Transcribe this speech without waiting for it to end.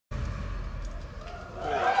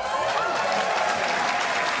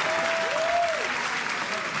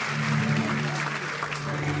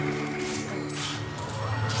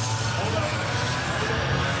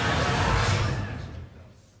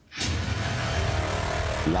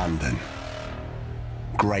London.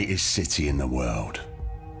 Greatest city in the world.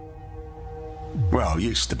 Well,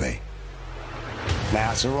 used to be.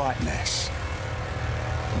 Now it's a right mess.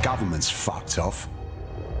 Government's fucked off.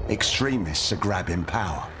 Extremists are grabbing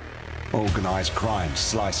power. Organised crime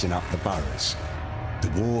slicing up the boroughs. The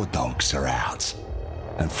war dogs are out.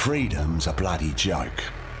 And freedom's a bloody joke.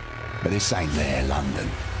 But this ain't their London.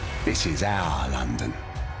 This is our London.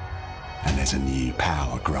 And there's a new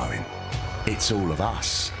power growing. It's all of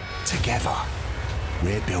us, together.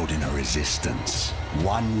 We're building a resistance,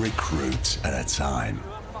 one recruit at a time.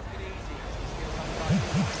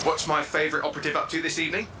 What's my favourite operative up to this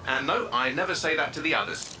evening? And no, I never say that to the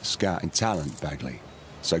others. Scouting talent, Bagley.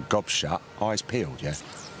 So gob shut, eyes peeled, yeah?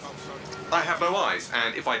 I have no eyes,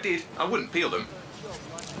 and if I did, I wouldn't peel them.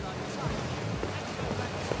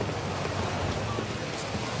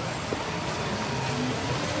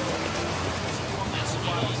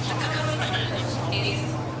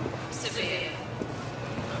 Severe.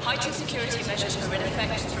 Heightened security measures are in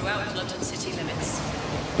effect throughout London city limits.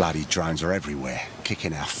 Bloody drones are everywhere,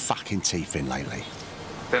 kicking our fucking teeth in lately.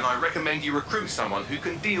 Then I recommend you recruit someone who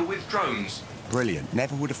can deal with drones. Brilliant,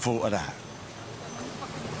 never would have thought of that.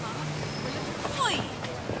 Oi!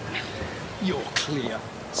 You're clear.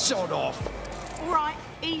 Sod off. All right,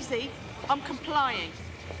 easy. I'm complying.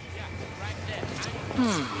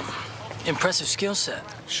 Impressive skill set.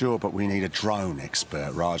 Sure, but we need a drone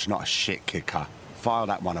expert, Raj, not a shit kicker. File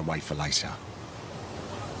that one away for later.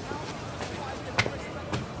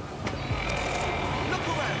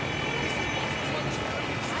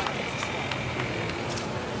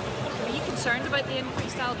 Are you concerned about the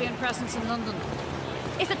increased Albion presence in London?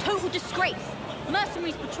 It's a total disgrace.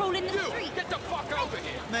 Mercenaries patrolling the street. Get the fuck over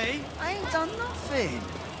here. Me? I ain't done nothing.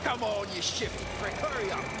 Come on, you shifty prick.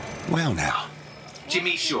 Hurry up. Well now.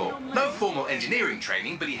 Jimmy Shaw. No formal engineering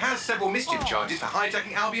training, but he has several mischief charges for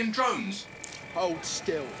hijacking Albion drones. Hold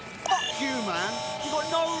still. Fuck you, man. You got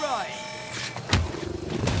no right.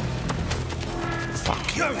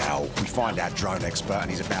 Fucking hell. We find our drone expert and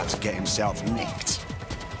he's about to get himself nicked.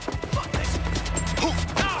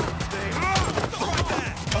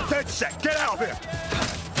 I'm dead set. Get out of here.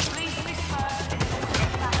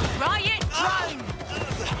 Riot drone!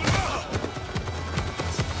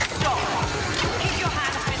 Keep your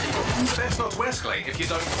hands visible. Best not to escalate if you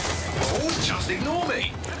don't... Oh, just ignore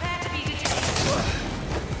me. Prepare to be detained.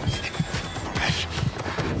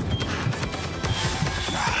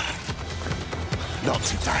 Not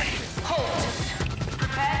today. Halt.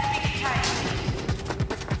 Prepare to be detained.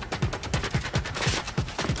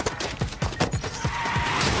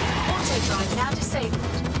 Auto-drive now disabled.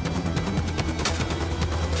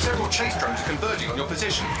 Several chase drones are converging on your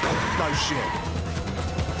position. No shit.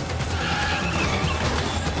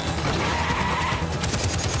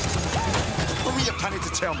 What were you planning to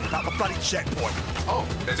tell me about the bloody checkpoint? Oh,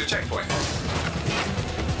 there's a checkpoint.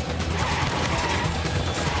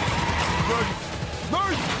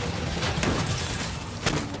 Move!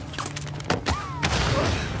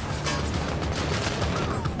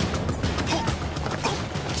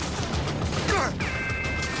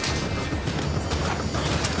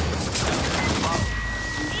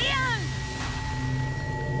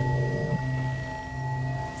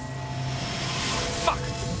 Fuck!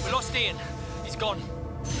 We lost Ian. He's gone.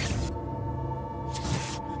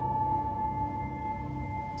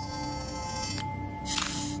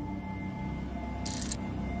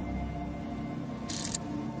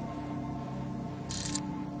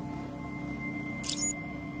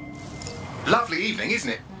 Lovely evening, isn't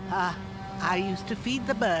it? I used to feed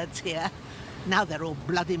the birds here. Now they're all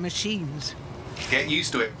bloody machines. Get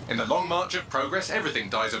used to it. In the long march of progress, everything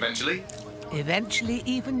dies eventually. Eventually,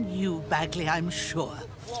 even you, Bagley, I'm sure.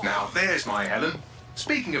 Now, there's my Helen.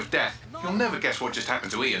 Speaking of death, you'll never guess what just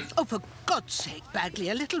happened to Ian. Oh, for God's sake, Bagley,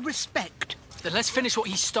 a little respect. Then let's finish what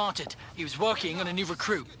he started. He was working on a new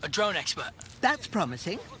recruit, a drone expert. That's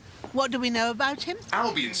promising. What do we know about him?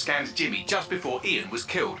 Albion scanned Jimmy just before Ian was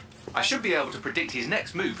killed. I should be able to predict his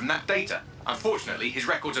next move from that data. Unfortunately, his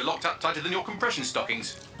records are locked up tighter than your compression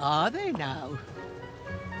stockings. Are they now?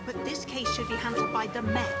 But this case should be handled by the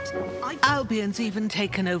Met. Albion's even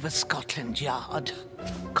taken over Scotland Yard.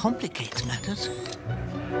 Complicates matters.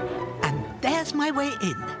 And there's my way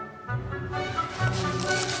in.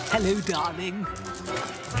 Hello, darling.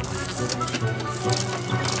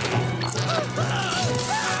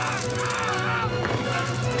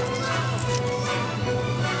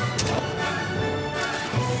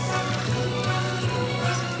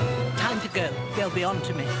 Time to go. They'll be on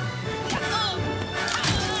to me.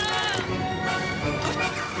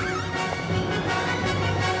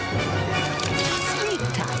 Sleep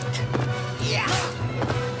tight. Yeah.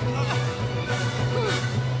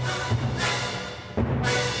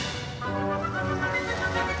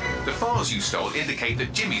 cars you stole indicate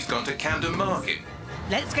that Jimmy's gone to Camden Market.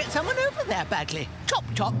 Let's get someone over there, Bagley. Chop,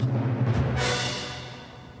 chop.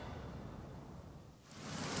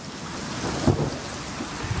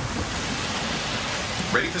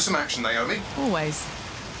 Ready for some action, Naomi? Always.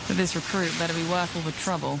 But this recruit better be worth all the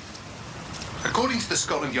trouble. According to the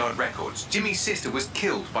Scotland Yard records, Jimmy's sister was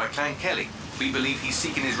killed by Clan Kelly. We believe he's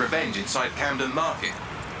seeking his revenge inside Camden Market.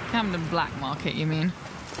 Camden Black Market, you mean?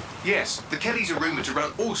 Yes, the Kellys are rumoured to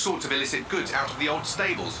run all sorts of illicit goods out of the old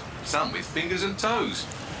stables, some with fingers and toes.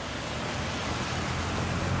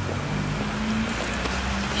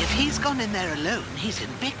 If he's gone in there alone, he's in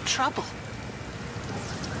big trouble.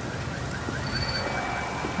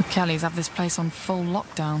 The Kellys have this place on full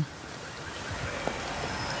lockdown.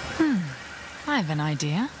 I have an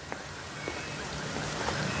idea.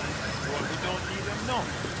 Well, we don't even know.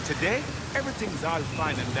 Today, everything's all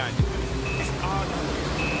fine and dandy. It's all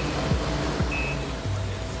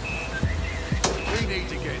we need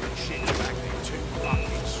to get this shit back into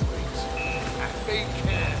fucking streets. And be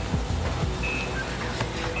careful.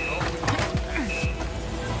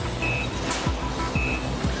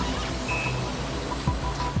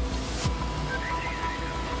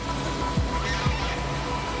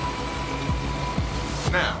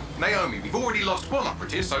 Now, Naomi, we've already lost one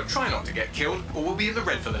operative, so try not to get killed, or we'll be in the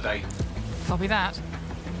red for the day. Copy that.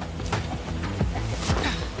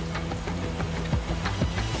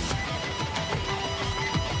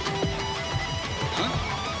 Huh?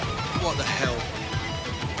 What the hell?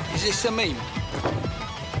 Is this a meme?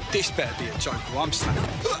 This better be a joke, or I'm stuck.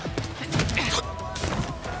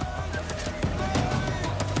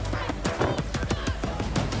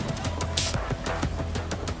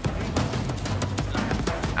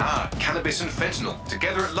 Cannabis and fentanyl,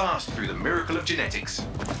 together at last through the miracle of genetics. I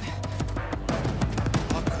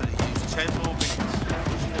could have used 10 more minutes.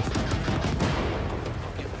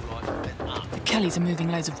 The Kellys are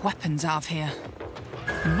moving loads of weapons out of here.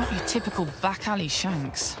 And not your typical back alley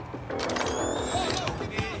shanks.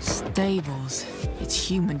 Stables. It's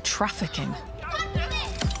human trafficking.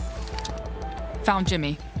 Found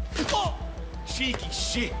Jimmy. Cheeky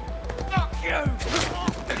shit. Fuck you!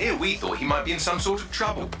 And here we thought he might be in some sort of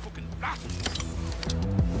trouble.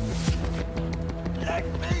 Let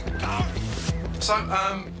me go! So,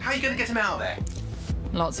 how are you going to get him out of there?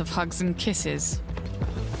 Lots of hugs and kisses.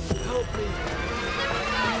 Help me.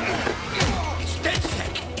 It's dead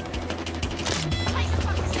sick.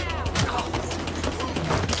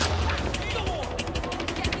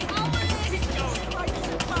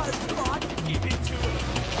 Give it to him.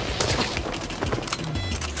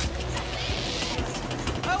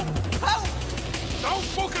 Help! Don't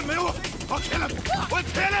fucking me off! I'll kill him! We'll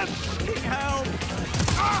kill him! Help!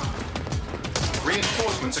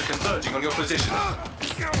 Reinforcements are converging on your position.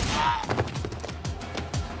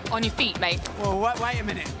 On your feet, mate. Well, wait a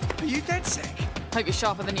minute. Are you dead sick? Hope you're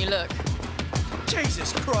sharper than you look.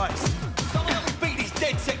 Jesus Christ! Someone help me beat these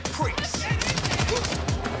dead sick pricks!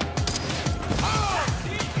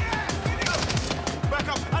 Back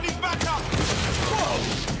up! I need back up!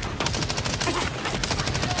 Whoa!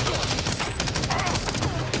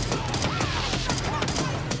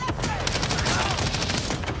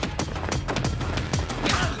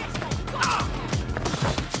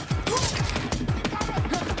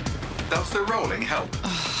 Does the rolling help?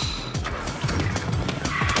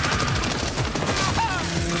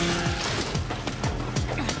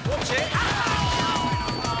 Watch it!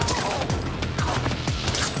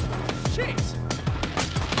 Shit!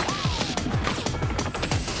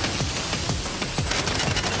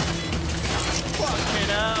 Fucking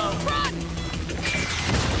hell! Run!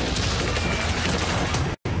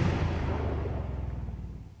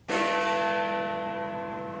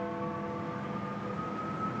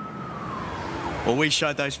 Well, we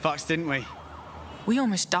showed those fucks, didn't we? We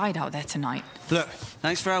almost died out there tonight. Look,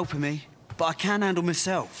 thanks for helping me, but I can handle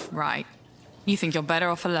myself. Right. You think you're better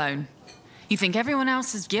off alone. You think everyone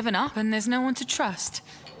else has given up and there's no one to trust.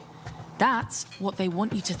 That's what they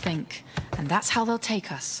want you to think, and that's how they'll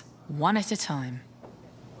take us, one at a time.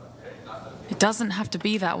 It doesn't have to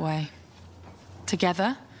be that way.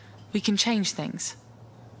 Together, we can change things.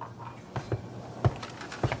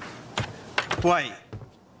 Wait.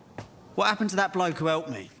 What happened to that bloke who helped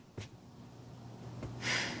me?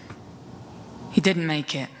 He didn't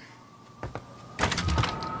make it.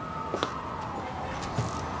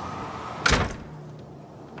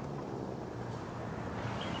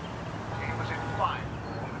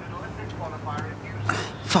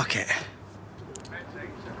 Fuck it.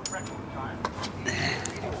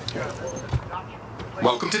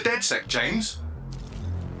 Welcome to DedSec, James.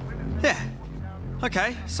 Yeah.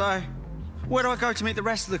 Okay, so where do I go to meet the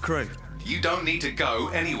rest of the crew? You don't need to go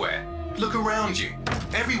anywhere. Look around you.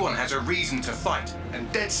 Everyone has a reason to fight, and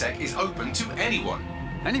DedSec is open to anyone.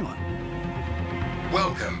 Anyone?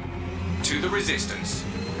 Welcome to the Resistance.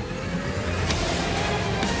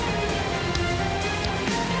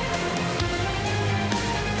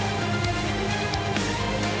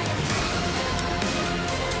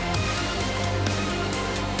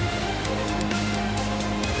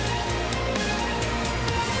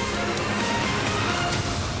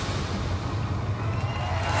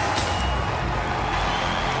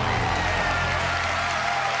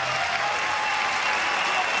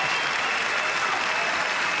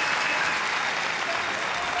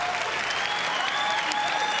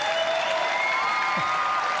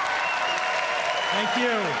 Thank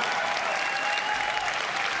you.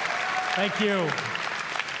 Thank you.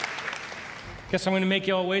 Guess I'm going to make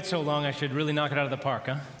you all wait so long, I should really knock it out of the park,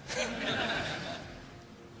 huh?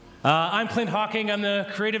 I'm Clint Hawking. I'm the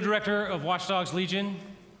creative director of Watch Dogs Legion.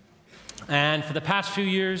 And for the past few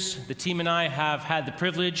years, the team and I have had the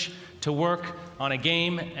privilege to work on a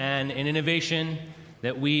game and an innovation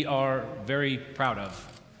that we are very proud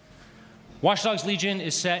of. Watch Dogs Legion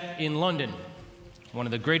is set in London, one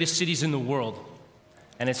of the greatest cities in the world,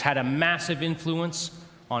 and it's had a massive influence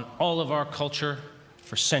on all of our culture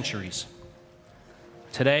for centuries.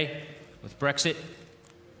 Today, with Brexit,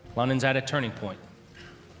 London's at a turning point.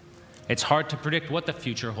 It's hard to predict what the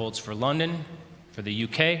future holds for London, for the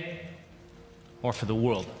UK, or for the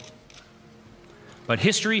world. But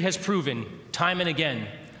history has proven time and again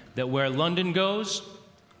that where London goes,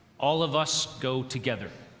 all of us go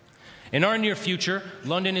together. In our near future,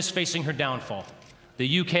 London is facing her downfall.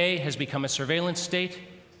 The UK has become a surveillance state,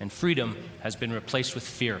 and freedom has been replaced with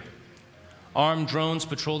fear. Armed drones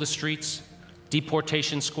patrol the streets,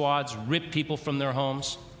 deportation squads rip people from their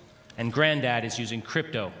homes, and Granddad is using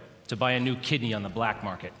crypto to buy a new kidney on the black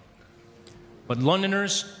market. But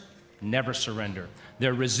Londoners never surrender.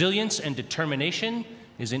 Their resilience and determination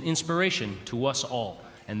is an inspiration to us all,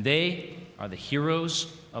 and they are the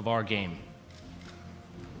heroes of our game.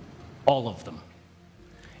 All of them.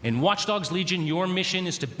 In Watch Dogs Legion, your mission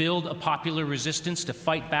is to build a popular resistance to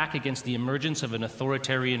fight back against the emergence of an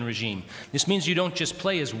authoritarian regime. This means you don't just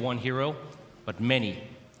play as one hero, but many.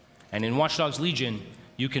 And in Watch Dogs Legion,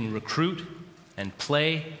 you can recruit and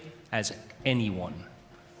play as anyone.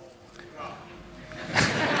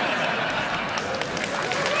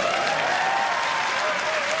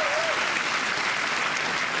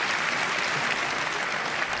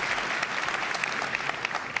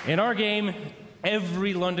 In our game,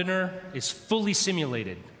 every Londoner is fully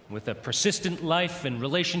simulated with a persistent life and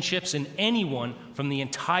relationships, and anyone from the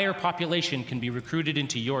entire population can be recruited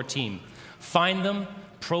into your team. Find them,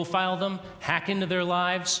 profile them, hack into their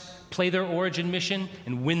lives, play their origin mission,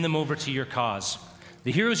 and win them over to your cause.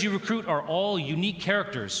 The heroes you recruit are all unique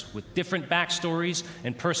characters with different backstories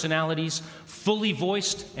and personalities, fully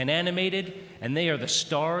voiced and animated, and they are the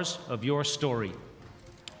stars of your story.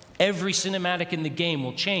 Every cinematic in the game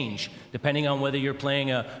will change, depending on whether you're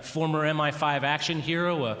playing a former MI5 action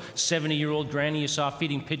hero, a 70-year-old granny you saw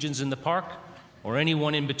feeding pigeons in the park, or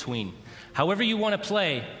anyone in between. However you want to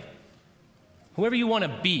play, whoever you want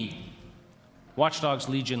to be, Watch Dogs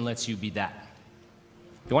Legion lets you be that.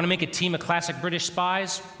 You want to make a team of classic British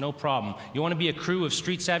spies? No problem. You want to be a crew of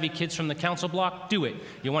street-savvy kids from the council block? Do it.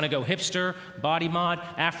 You want to go hipster, body mod,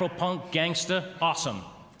 Afro-punk, gangsta? Awesome.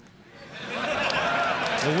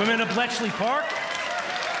 The women of Bletchley Park?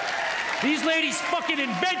 These ladies fucking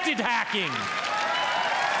invented hacking!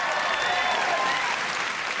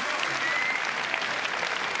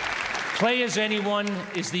 Play as Anyone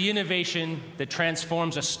is the innovation that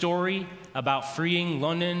transforms a story about freeing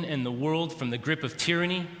London and the world from the grip of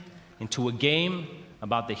tyranny into a game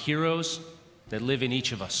about the heroes that live in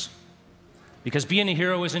each of us. Because being a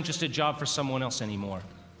hero isn't just a job for someone else anymore.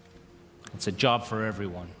 It's a job for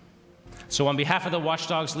everyone. So on behalf of the Watch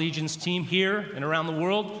Dogs Legion's team here and around the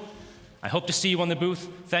world, I hope to see you on the booth.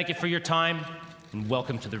 Thank you for your time, and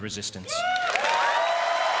welcome to the Resistance.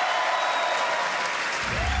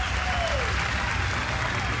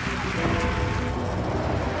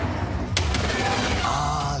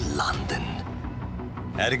 London.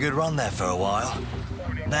 Had a good run there for a while.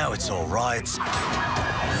 Now it's all riots,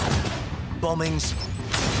 bombings,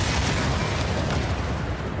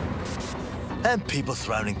 and people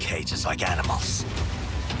thrown in cages like animals.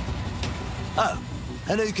 Oh,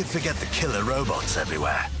 and who could forget the killer robots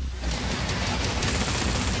everywhere?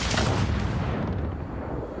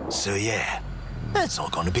 So yeah, it's all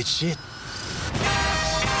gone a bit shit.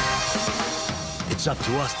 It's up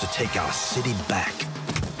to us to take our city back.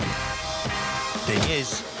 Thing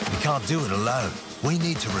is, we can't do it alone. We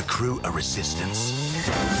need to recruit a resistance.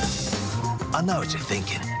 I know what you're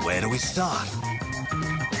thinking. Where do we start?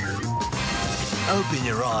 Open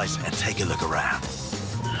your eyes and take a look around.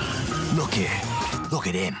 Look here. Look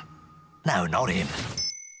at him. No, not him.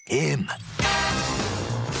 Him.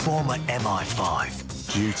 Former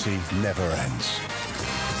MI5. Duty never ends.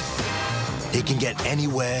 He can get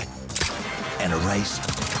anywhere and erase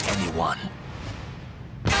anyone.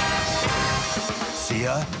 See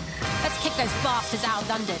her? Let's kick those bastards out of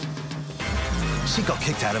London. She got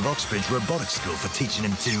kicked out of Oxbridge Robotics School for teaching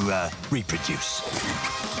him to, reproduce.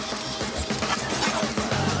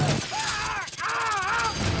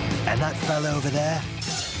 And that fella over there?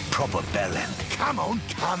 Proper bellend. Come on,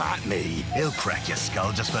 come at me. He'll crack your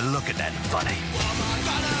skull just for looking at him funny.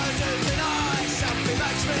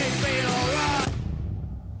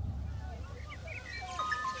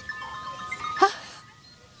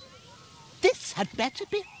 This had better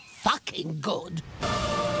be fucking good.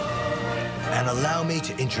 And allow me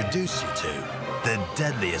to introduce you to the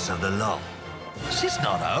deadliest of the lot. She's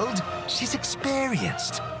not old, she's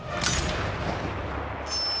experienced.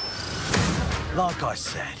 Like I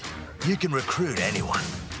said, you can recruit anyone,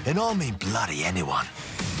 and I mean bloody anyone.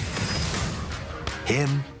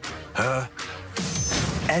 Him, her,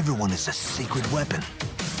 everyone is a secret weapon.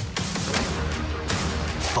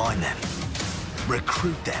 Find them,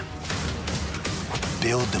 recruit them,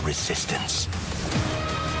 build the resistance.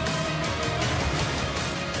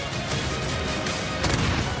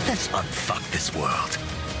 Let's unfuck this world.